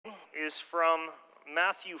is from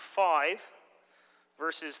Matthew 5,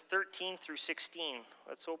 verses 13 through 16.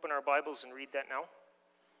 Let's open our Bibles and read that now.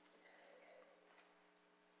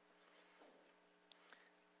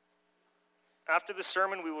 After the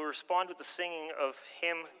sermon, we will respond with the singing of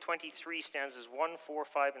hymn 23, stanzas 1, 4,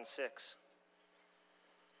 5, and 6.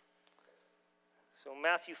 So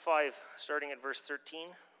Matthew 5, starting at verse 13,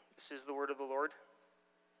 this is the word of the Lord.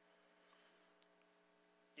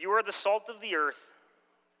 You are the salt of the earth,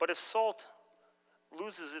 but if salt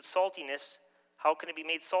loses its saltiness, how can it be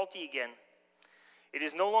made salty again? It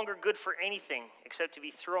is no longer good for anything except to be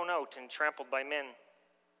thrown out and trampled by men.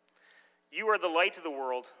 You are the light of the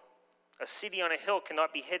world. A city on a hill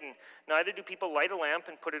cannot be hidden. Neither do people light a lamp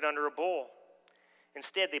and put it under a bowl.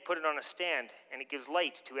 Instead, they put it on a stand, and it gives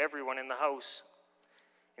light to everyone in the house.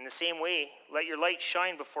 In the same way, let your light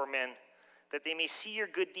shine before men, that they may see your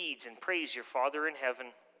good deeds and praise your Father in heaven.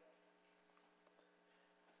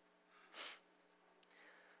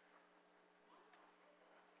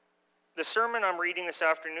 The sermon I'm reading this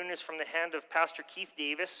afternoon is from the hand of Pastor Keith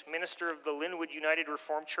Davis, minister of the Linwood United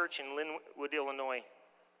Reformed Church in Linwood, Illinois.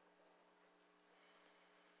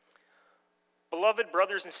 Beloved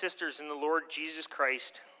brothers and sisters in the Lord Jesus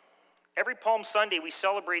Christ, every Palm Sunday we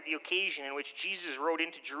celebrate the occasion in which Jesus rode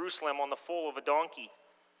into Jerusalem on the foal of a donkey.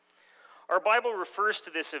 Our Bible refers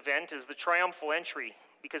to this event as the triumphal entry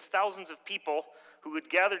because thousands of people who had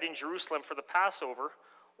gathered in Jerusalem for the Passover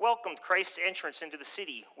welcomed Christ's entrance into the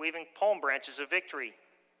city, waving palm branches of victory.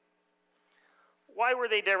 Why were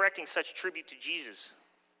they directing such tribute to Jesus?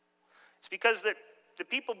 It's because that the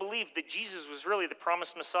people believed that Jesus was really the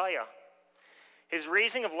promised Messiah. His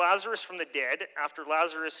raising of Lazarus from the dead, after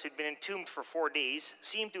Lazarus had been entombed for 4 days,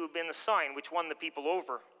 seemed to have been the sign which won the people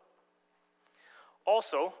over.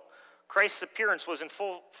 Also, Christ's appearance was in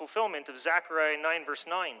full fulfillment of Zechariah 9, verse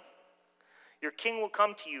 9. Your king will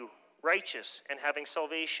come to you, righteous and having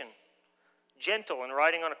salvation, gentle and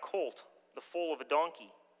riding on a colt, the foal of a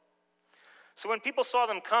donkey. So when people saw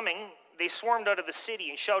them coming, they swarmed out of the city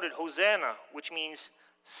and shouted, Hosanna, which means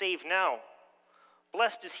save now.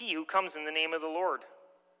 Blessed is he who comes in the name of the Lord.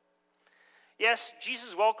 Yes,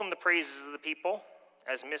 Jesus welcomed the praises of the people,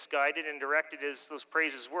 as misguided and directed as those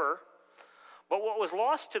praises were. But what was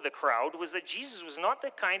lost to the crowd was that Jesus was not the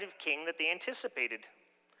kind of king that they anticipated.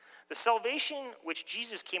 The salvation which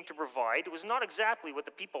Jesus came to provide was not exactly what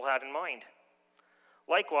the people had in mind.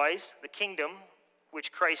 Likewise, the kingdom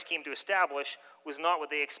which Christ came to establish was not what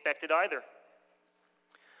they expected either.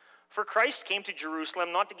 For Christ came to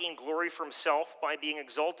Jerusalem not to gain glory for himself by being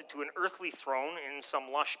exalted to an earthly throne in some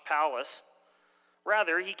lush palace.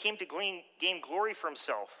 Rather, he came to gain glory for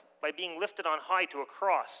himself by being lifted on high to a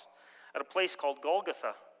cross at a place called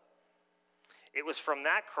Golgotha. It was from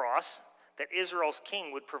that cross that Israel's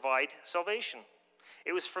king would provide salvation.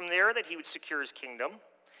 It was from there that he would secure his kingdom.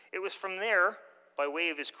 It was from there, by way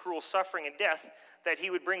of his cruel suffering and death, that he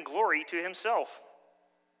would bring glory to himself.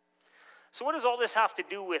 So what does all this have to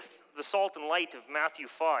do with the salt and light of Matthew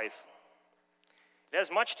 5? It has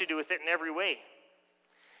much to do with it in every way.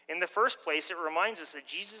 In the first place, it reminds us that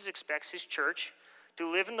Jesus expects his church to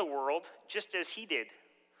live in the world just as he did,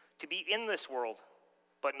 to be in this world,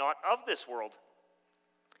 but not of this world.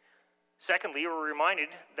 Secondly, we're reminded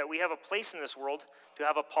that we have a place in this world to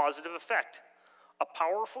have a positive effect, a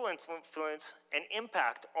powerful influence and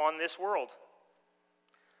impact on this world.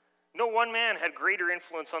 No one man had greater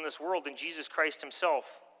influence on this world than Jesus Christ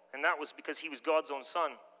himself, and that was because he was God's own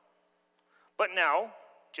son. But now,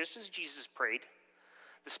 just as Jesus prayed,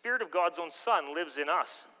 the Spirit of God's own Son lives in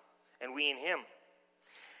us, and we in him.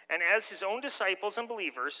 And as his own disciples and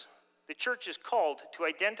believers, the church is called to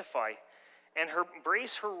identify and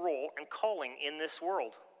embrace her role and calling in this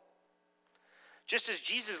world. Just as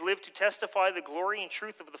Jesus lived to testify the glory and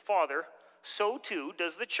truth of the Father, so too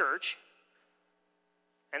does the church.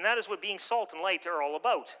 And that is what being salt and light are all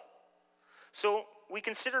about. So we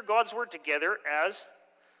consider God's word together as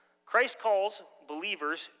Christ calls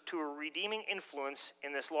believers to a redeeming influence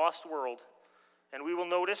in this lost world. And we will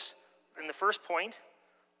notice in the first point,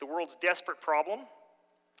 the world's desperate problem,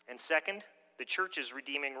 and second, the church's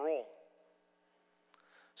redeeming role.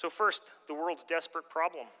 So first, the world's desperate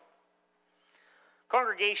problem.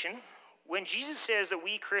 Congregation, when Jesus says that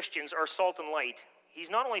we Christians are salt and light, he's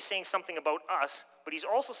not only saying something about us, but he's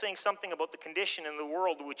also saying something about the condition in the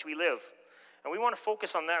world in which we live. And we want to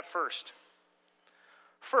focus on that first.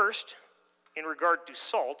 First, in regard to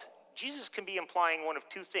salt, Jesus can be implying one of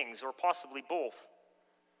two things, or possibly both.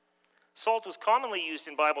 Salt was commonly used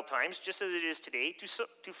in Bible times, just as it is today,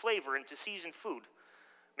 to flavor and to season food,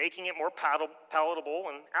 making it more palatable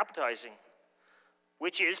and appetizing,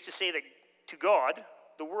 which is to say that to God,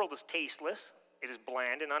 the world is tasteless, it is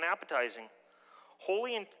bland and unappetizing,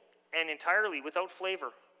 wholly and entirely without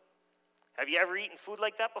flavor. Have you ever eaten food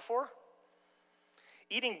like that before?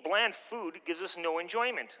 Eating bland food gives us no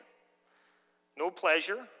enjoyment, no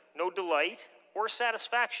pleasure, no delight, or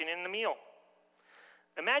satisfaction in the meal.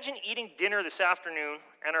 Imagine eating dinner this afternoon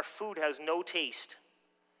and our food has no taste.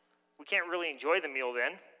 We can't really enjoy the meal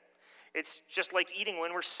then. It's just like eating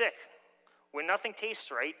when we're sick. When nothing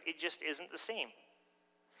tastes right, it just isn't the same.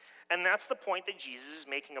 And that's the point that Jesus is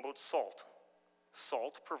making about salt.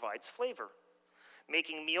 Salt provides flavor,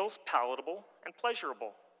 making meals palatable and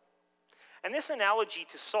pleasurable. And this analogy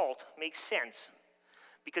to salt makes sense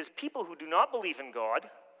because people who do not believe in God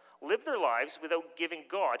live their lives without giving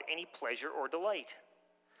God any pleasure or delight.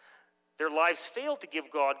 Their lives fail to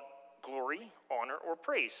give God glory, honor, or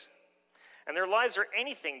praise. And their lives are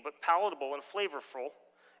anything but palatable and flavorful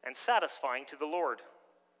and satisfying to the Lord.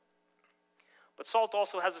 But salt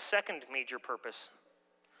also has a second major purpose.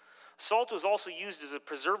 Salt was also used as a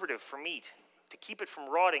preservative for meat, to keep it from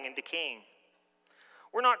rotting and decaying.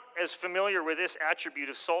 We're not as familiar with this attribute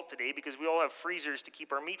of salt today because we all have freezers to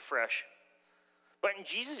keep our meat fresh. But in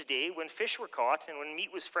Jesus' day, when fish were caught and when meat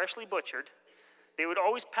was freshly butchered, they would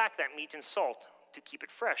always pack that meat in salt to keep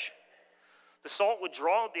it fresh. The salt would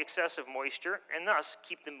draw out the excessive moisture and thus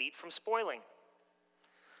keep the meat from spoiling.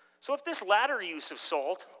 So if this latter use of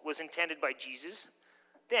salt was intended by Jesus,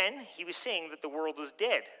 then he was saying that the world is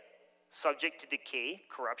dead, subject to decay,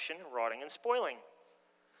 corruption, rotting, and spoiling.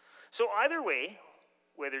 So either way,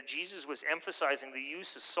 whether Jesus was emphasizing the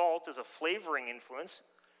use of salt as a flavoring influence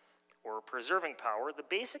or a preserving power, the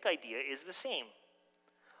basic idea is the same.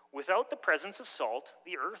 Without the presence of salt,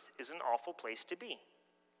 the earth is an awful place to be.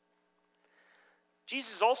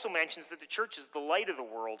 Jesus also mentions that the church is the light of the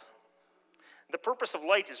world. The purpose of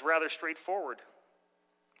light is rather straightforward.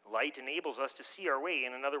 Light enables us to see our way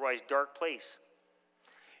in an otherwise dark place.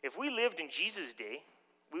 If we lived in Jesus' day,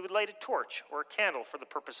 we would light a torch or a candle for the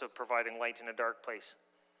purpose of providing light in a dark place.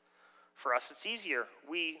 For us, it's easier.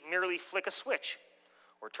 We merely flick a switch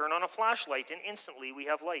or turn on a flashlight and instantly we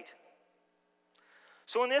have light.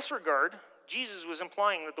 So in this regard, Jesus was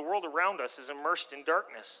implying that the world around us is immersed in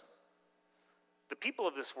darkness. The people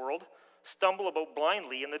of this world stumble about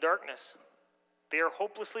blindly in the darkness. They are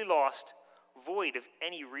hopelessly lost, void of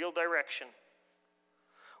any real direction.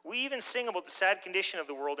 We even sing about the sad condition of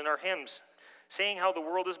the world in our hymns, saying how the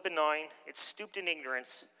world is benign, it's stooped in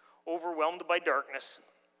ignorance, overwhelmed by darkness.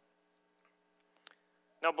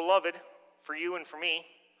 Now, beloved, for you and for me,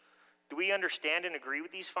 do we understand and agree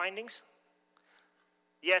with these findings?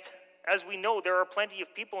 Yet, as we know, there are plenty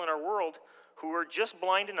of people in our world who are just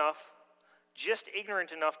blind enough, just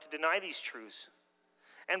ignorant enough to deny these truths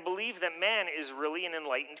and believe that man is really an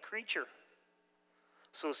enlightened creature.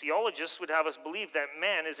 Sociologists would have us believe that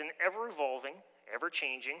man is an ever-evolving,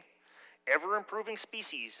 ever-changing, ever-improving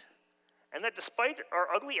species, and that despite our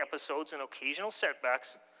ugly episodes and occasional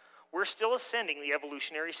setbacks, we're still ascending the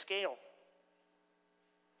evolutionary scale.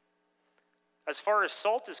 As far as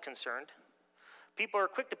salt is concerned, people are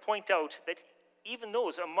quick to point out that even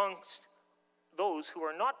those amongst those who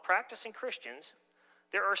are not practicing Christians,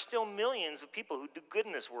 there are still millions of people who do good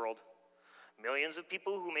in this world. Millions of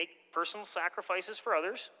people who make personal sacrifices for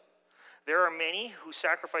others. There are many who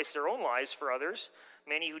sacrifice their own lives for others,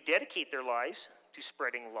 many who dedicate their lives to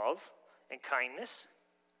spreading love and kindness,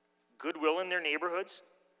 goodwill in their neighborhoods,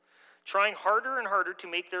 trying harder and harder to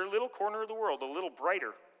make their little corner of the world a little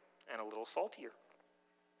brighter and a little saltier.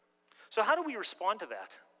 So how do we respond to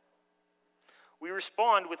that? We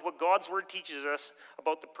respond with what God's word teaches us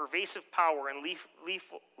about the pervasive power and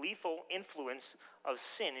lethal influence of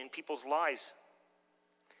sin in people's lives.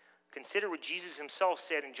 Consider what Jesus himself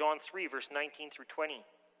said in John 3, verse 19 through 20.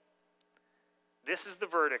 This is the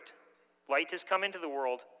verdict. Light has come into the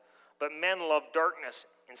world, but men love darkness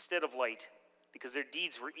instead of light, because their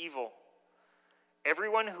deeds were evil.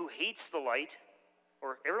 Everyone who hates the light,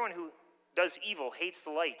 or everyone who does evil hates the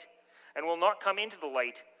light, and will not come into the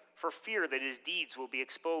light, for fear that his deeds will be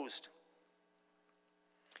exposed.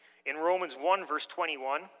 In Romans 1, verse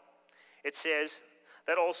 21, it says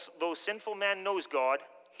that although sinful man knows God,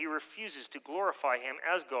 he refuses to glorify him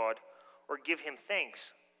as God or give him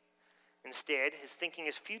thanks. Instead, his thinking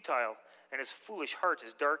is futile and his foolish heart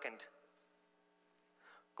is darkened.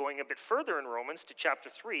 Going a bit further in Romans to chapter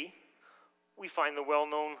 3, we find the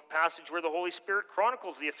well-known passage where the Holy Spirit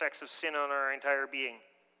chronicles the effects of sin on our entire being.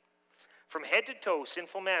 From head to toe,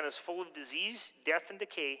 sinful man is full of disease, death, and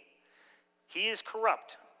decay. He is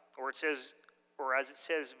corrupt, or as it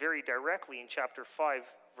says very directly in chapter 5,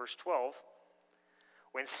 verse 12,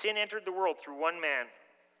 when sin entered the world through one man,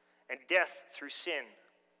 and death through sin,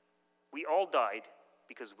 We all died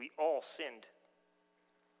because we all sinned.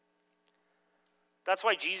 That's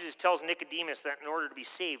why Jesus tells Nicodemus that in order to be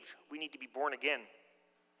saved, we need to be born again.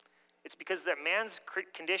 It's because that man's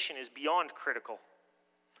condition is beyond critical.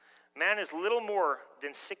 Man is little more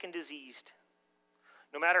than sick and diseased.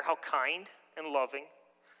 No matter how kind and loving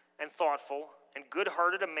and thoughtful and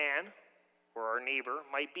good-hearted a man or our neighbor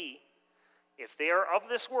might be, if they are of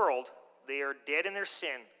this world, they are dead in their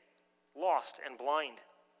sin, lost and blind.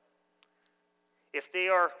 If they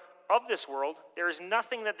are of this world, there is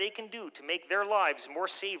nothing that they can do to make their lives more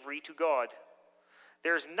savory to God.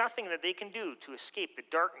 There is nothing that they can do to escape the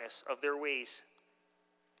darkness of their ways.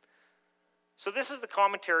 So this is the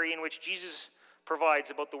commentary in which Jesus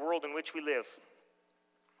provides about the world in which we live,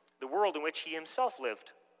 the world in which he himself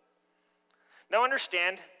lived. Now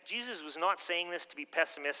understand, Jesus was not saying this to be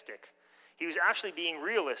pessimistic. He was actually being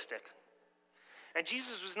realistic. And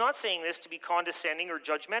Jesus was not saying this to be condescending or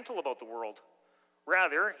judgmental about the world.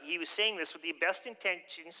 Rather, he was saying this with the best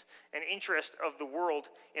intentions and interest of the world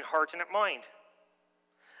in heart and at mind.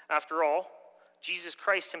 After all, Jesus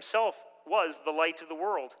Christ himself was the light of the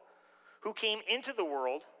world, who came into the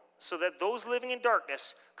world so that those living in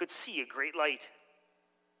darkness could see a great light.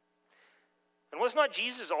 And was not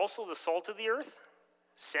Jesus also the salt of the earth,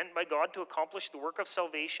 sent by God to accomplish the work of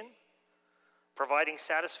salvation, providing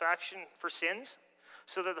satisfaction for sins,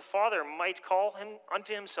 so that the Father might call him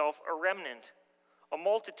unto himself a remnant, a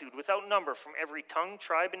multitude without number from every tongue,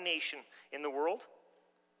 tribe, and nation in the world?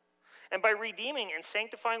 And by redeeming and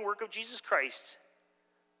sanctifying work of Jesus Christ,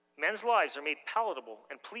 men's lives are made palatable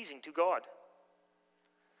and pleasing to God.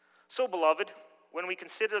 So, beloved, when we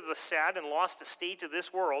consider the sad and lost estate of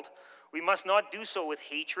this world, we must not do so with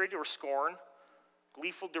hatred or scorn,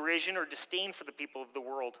 gleeful derision or disdain for the people of the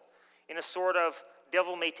world, in a sort of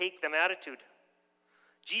devil may take them attitude.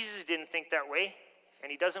 Jesus didn't think that way,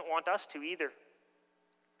 and he doesn't want us to either.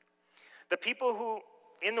 The people who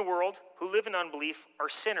in the world who live in unbelief are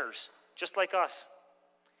sinners, just like us,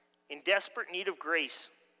 in desperate need of grace.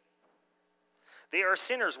 They are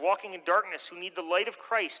sinners walking in darkness who need the light of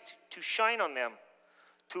Christ to shine on them,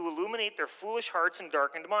 to illuminate their foolish hearts and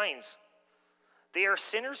darkened minds. They are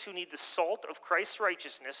sinners who need the salt of Christ's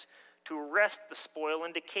righteousness to arrest the spoil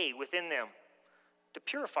and decay within them, to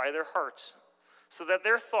purify their hearts, so that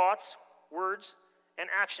their thoughts, words, and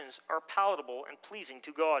actions are palatable and pleasing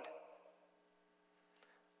to God.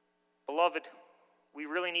 Beloved, we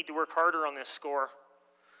really need to work harder on this score,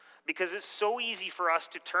 because it's so easy for us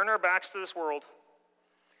to turn our backs to this world.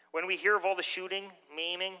 When we hear of all the shooting,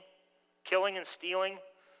 maiming, killing and stealing,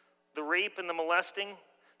 the rape and the molesting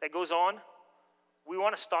that goes on, we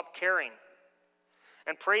want to stop caring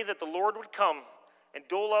and pray that the Lord would come and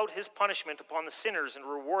dole out his punishment upon the sinners and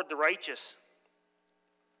reward the righteous.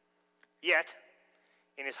 Yet,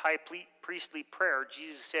 in his high priestly prayer,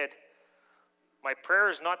 Jesus said, "My prayer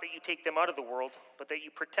is not that you take them out of the world, but that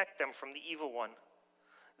you protect them from the evil one.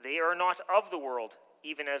 They are not of the world,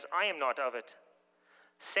 even as I am not of it.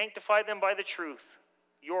 Sanctify them by the truth.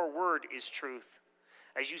 Your word is truth.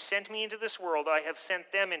 As you sent me into this world, I have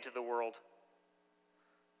sent them into the world."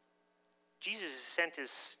 Jesus sent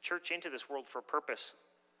his church into this world for a purpose.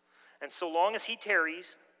 And so long as he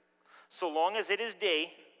tarries, so long as it is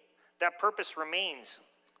day, that purpose remains.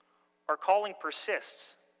 Our calling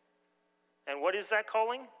persists. And what is that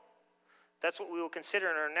calling? That's what we will consider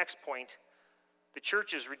in our next point, the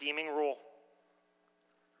church's redeeming role.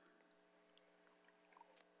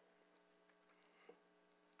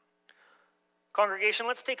 Congregation,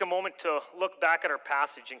 let's take a moment to look back at our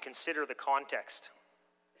passage and consider the context.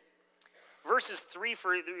 Verses 3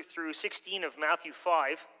 through 16 of Matthew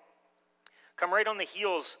 5 come right on the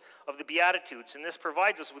heels of the Beatitudes, and this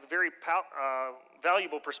provides us with very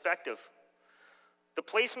valuable perspective. The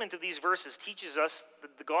placement of these verses teaches us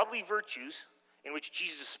that the godly virtues in which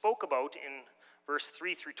Jesus spoke about in verse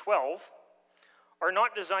 3 through 12 are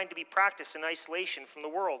not designed to be practiced in isolation from the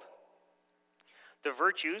world. The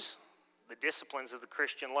virtues, the disciplines of the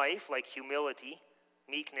Christian life, like humility,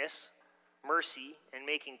 meekness, mercy, and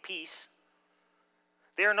making peace,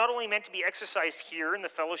 they are not only meant to be exercised here in the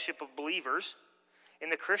fellowship of believers, in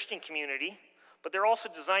the Christian community, but they're also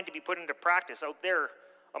designed to be put into practice out there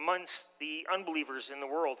amongst the unbelievers in the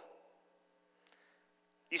world.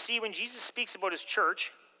 You see, when Jesus speaks about his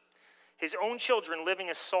church, his own children living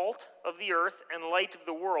as salt of the earth and light of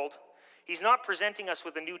the world, he's not presenting us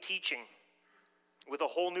with a new teaching, with a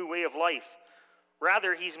whole new way of life.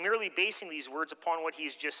 Rather, he's merely basing these words upon what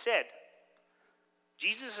he's just said.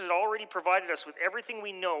 Jesus has already provided us with everything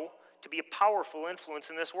we know to be a powerful influence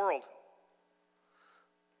in this world.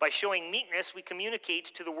 By showing meekness, we communicate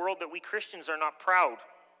to the world that we Christians are not proud.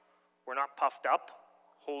 We're not puffed up,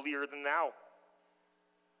 holier than thou.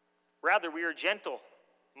 Rather, we are gentle,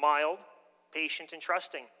 mild, patient, and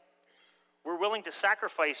trusting. We're willing to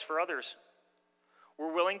sacrifice for others.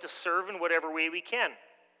 We're willing to serve in whatever way we can.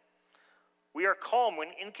 We are calm when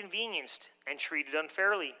inconvenienced and treated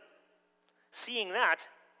unfairly. Seeing that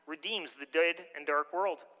redeems the dead and dark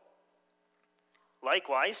world.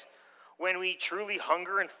 Likewise, when we truly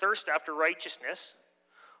hunger and thirst after righteousness,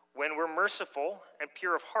 when we're merciful and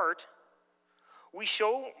pure of heart, we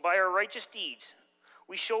show by our righteous deeds,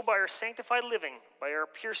 we show by our sanctified living, by our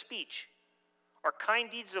pure speech, our kind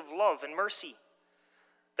deeds of love and mercy,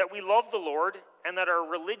 that we love the Lord and that our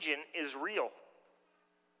religion is real.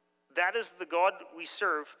 That is the God we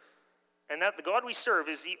serve, and that the God we serve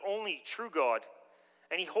is the only true God,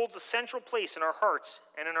 and he holds a central place in our hearts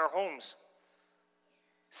and in our homes.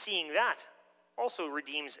 Seeing that also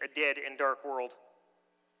redeems a dead and dark world.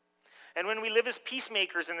 And when we live as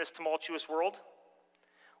peacemakers in this tumultuous world,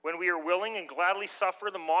 when we are willing and gladly suffer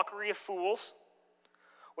the mockery of fools,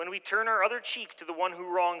 when we turn our other cheek to the one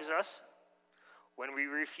who wrongs us, when we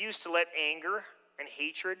refuse to let anger and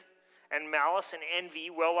hatred and malice and envy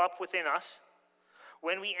well up within us,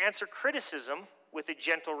 when we answer criticism with a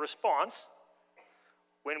gentle response,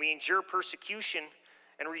 when we endure persecution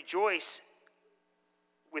and rejoice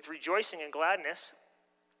with rejoicing and gladness,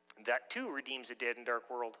 that too redeems a dead and dark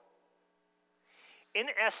world. In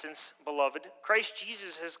essence, beloved, Christ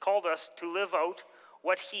Jesus has called us to live out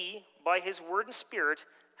what he, by his word and spirit,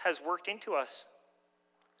 has worked into us.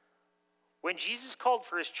 When Jesus called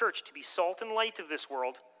for his church to be salt and light of this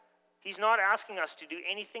world, he's not asking us to do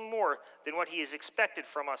anything more than what he has expected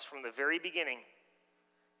from us from the very beginning: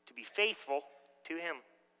 to be faithful to him,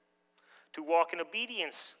 to walk in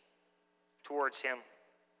obedience towards him,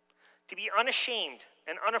 to be unashamed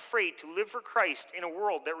and unafraid to live for Christ in a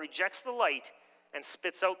world that rejects the light and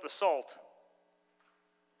spits out the salt.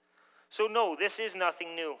 So no, this is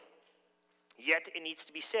nothing new. Yet it needs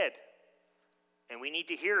to be said. And we need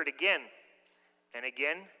to hear it again and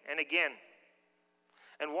again and again.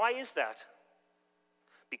 And why is that?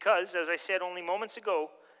 Because, as I said only moments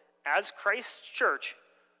ago, as Christ's church,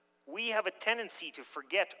 we have a tendency to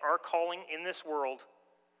forget our calling in this world.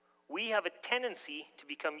 We have a tendency to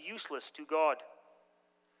become useless to God.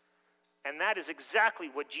 And that is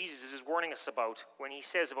exactly what Jesus is warning us about when he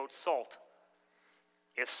says about salt.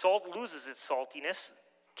 If salt loses its saltiness,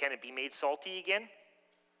 can it be made salty again?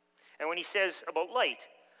 And when he says about light,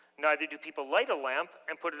 neither do people light a lamp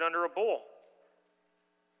and put it under a bowl.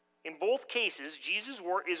 In both cases, Jesus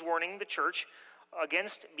is warning the church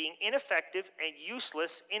against being ineffective and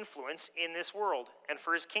useless influence in this world and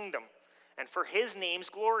for his kingdom and for his name's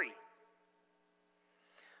glory.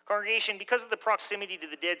 Congregation, because of the proximity to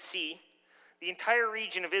the Dead Sea, the entire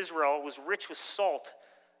region of Israel was rich with salt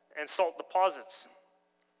and salt deposits.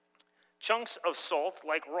 Chunks of salt,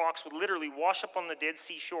 like rocks, would literally wash up on the Dead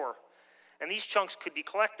Sea shore, and these chunks could be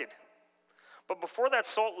collected. But before that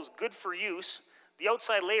salt was good for use, the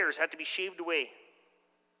outside layers had to be shaved away.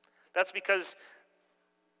 That's because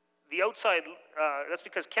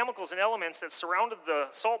chemicals and elements that surrounded the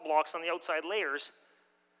salt blocks on the outside layers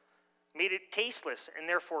made it tasteless and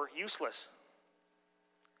therefore useless.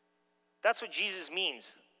 That's what Jesus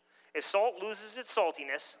means. If salt loses its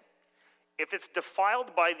saltiness, if it's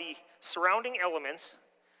defiled by the surrounding elements,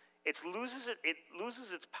 it loses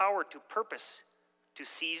its power to purpose, to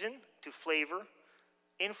season, to flavor,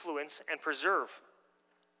 influence, and preserve.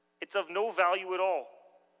 It's of no value at all.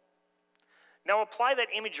 Now apply that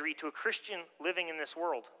imagery to a Christian living in this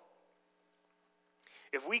world.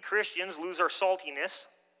 If we Christians lose our saltiness,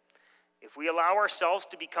 if we allow ourselves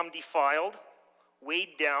to become defiled,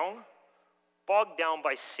 weighed down, bogged down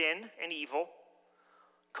by sin and evil,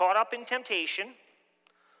 caught up in temptation,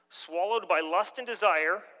 swallowed by lust and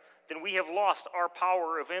desire, then we have lost our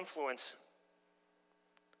power of influence.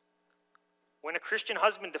 When a Christian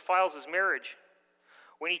husband defiles his marriage,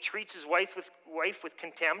 when he treats his wife with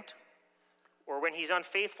contempt, or when he's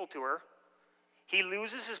unfaithful to her, he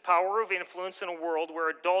loses his power of influence in a world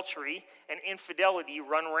where adultery and infidelity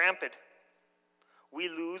run rampant. We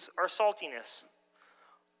lose our saltiness.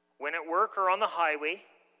 When at work or on the highway,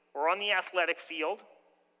 or on the athletic field,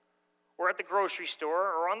 or at the grocery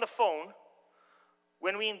store, or on the phone,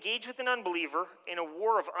 when we engage with an unbeliever in a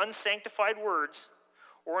war of unsanctified words,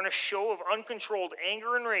 or in a show of uncontrolled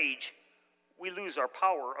anger and rage, we lose our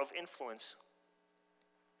power of influence.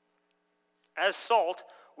 As salt,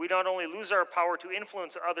 we not only lose our power to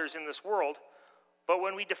influence others in this world, but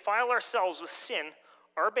when we defile ourselves with sin,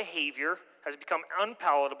 our behavior has become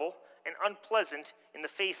unpalatable and unpleasant in the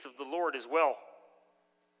face of the Lord as well.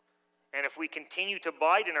 And if we continue to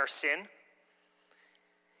abide in our sin,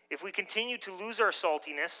 if we continue to lose our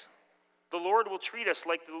saltiness, the Lord will treat us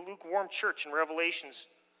like the lukewarm church in Revelations.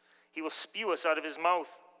 He will spew us out of his mouth.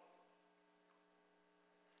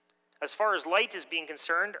 As far as light is being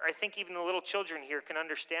concerned, I think even the little children here can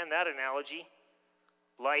understand that analogy.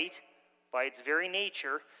 Light, by its very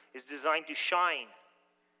nature, is designed to shine.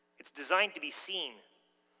 It's designed to be seen.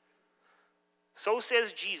 So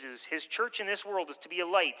says Jesus, his church in this world is to be a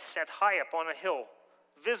light set high up on a hill,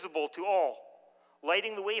 visible to all,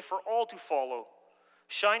 lighting the way for all to follow,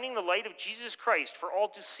 shining the light of Jesus Christ for all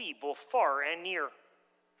to see, both far and near.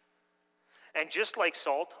 And just like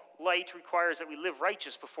salt, light requires that we live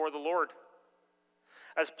righteous before the Lord.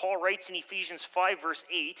 As Paul writes in Ephesians 5, verse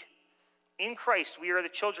 8, in Christ we are the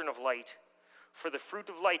children of light, for the fruit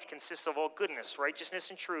of light consists of all goodness, righteousness,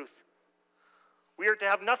 and truth. We are to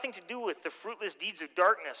have nothing to do with the fruitless deeds of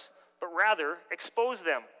darkness, but rather expose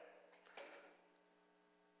them.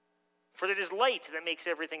 For it is light that makes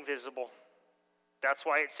everything visible. That's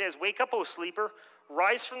why it says, wake up, O sleeper,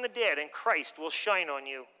 rise from the dead, and Christ will shine on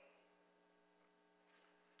you.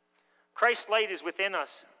 Christ's light is within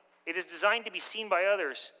us. It is designed to be seen by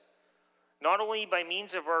others, not only by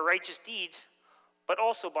means of our righteous deeds, but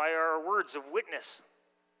also by our words of witness.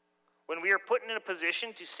 When we are put in a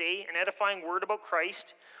position to say an edifying word about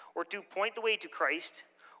Christ, or to point the way to Christ,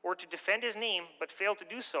 or to defend his name, but fail to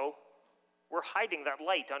do so, we're hiding that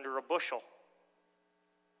light under a bushel.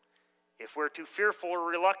 If we're too fearful or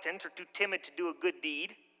reluctant or too timid to do a good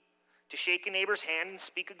deed, to shake a neighbor's hand and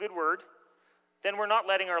speak a good word, then we're not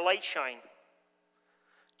letting our light shine.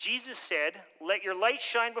 Jesus said, let your light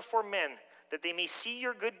shine before men, that they may see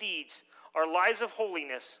your good deeds, our lives of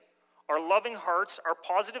holiness, our loving hearts, our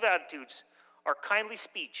positive attitudes, our kindly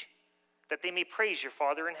speech, that they may praise your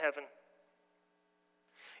Father in heaven.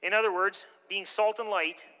 In other words, being salt and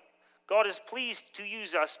light, God is pleased to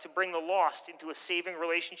use us to bring the lost into a saving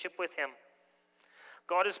relationship with him.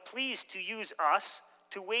 God is pleased to use us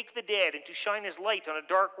to wake the dead and to shine his light on a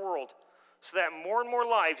dark world, so that more and more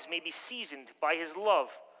lives may be seasoned by his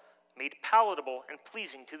love, made palatable and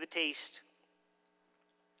pleasing to the taste.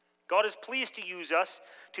 God is pleased to use us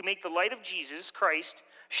to make the light of Jesus Christ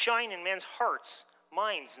shine in men's hearts,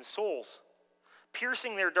 minds, and souls,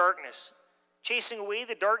 piercing their darkness, chasing away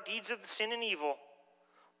the dark deeds of the sin and evil.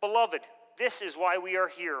 Beloved, this is why we are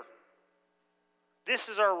here. This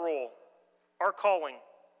is our role, our calling.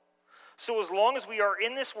 So as long as we are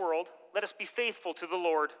in this world, let us be faithful to the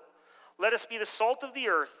Lord. Let us be the salt of the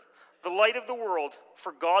earth, the light of the world,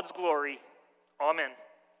 for God's glory. Amen.